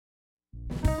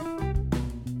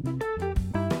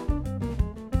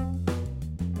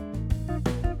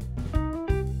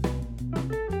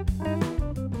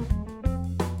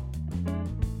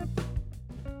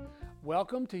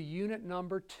Welcome to unit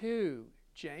number 2,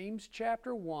 James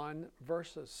chapter 1,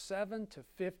 verses 7 to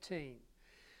 15.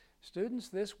 Students,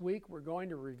 this week we're going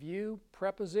to review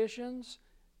prepositions.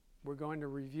 We're going to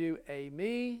review a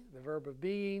me, the verb of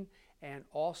being, and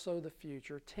also the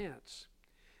future tense.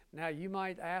 Now you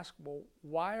might ask, well,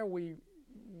 why are we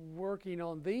working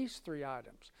on these three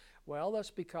items? Well,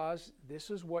 that's because this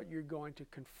is what you're going to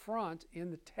confront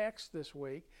in the text this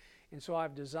week. And so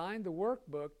I've designed the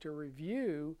workbook to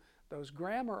review those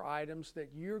grammar items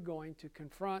that you're going to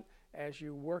confront as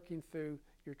you're working through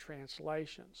your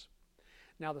translations.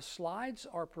 Now the slides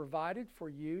are provided for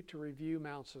you to review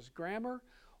Mounce's grammar,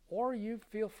 or you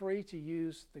feel free to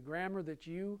use the grammar that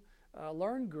you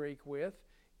learned Greek with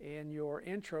in your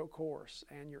intro course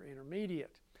and your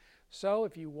intermediate. So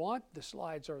if you want, the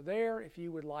slides are there if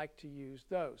you would like to use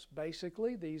those.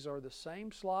 Basically, these are the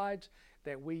same slides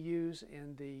that we use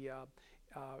in the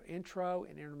intro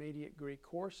and intermediate Greek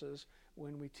courses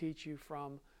when we teach you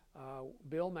from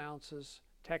Bill Mounce's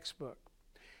textbook.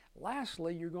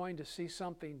 Lastly, you're going to see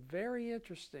something very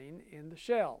interesting in the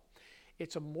shell.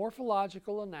 It's a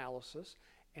morphological analysis,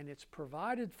 and it's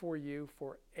provided for you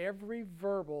for every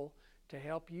verbal to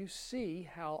help you see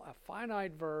how a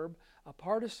finite verb, a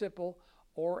participle,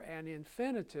 or an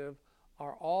infinitive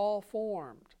are all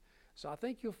formed. So I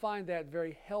think you'll find that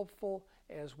very helpful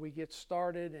as we get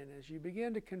started and as you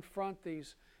begin to confront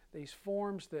these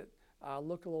forms that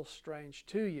look a little strange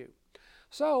to you.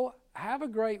 So have a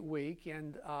great week,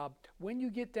 and when you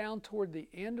get down toward the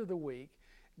end of the week,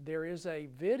 there is a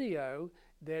video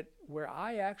where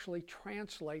I actually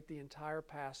translate the entire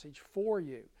passage for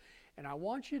you. And I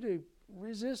want you to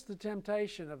resist the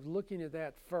temptation of looking at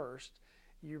that first.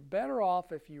 You're better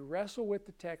off if you wrestle with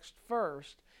the text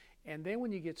first, and then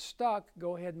when you get stuck,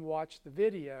 go ahead and watch the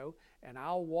video, and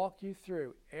I'll walk you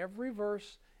through every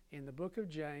verse in the book of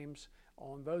James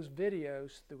on those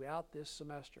videos throughout this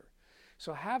semester.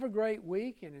 So have a great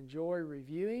week and enjoy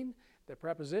reviewing the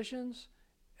prepositions,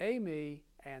 a me,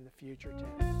 and the future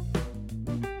tense.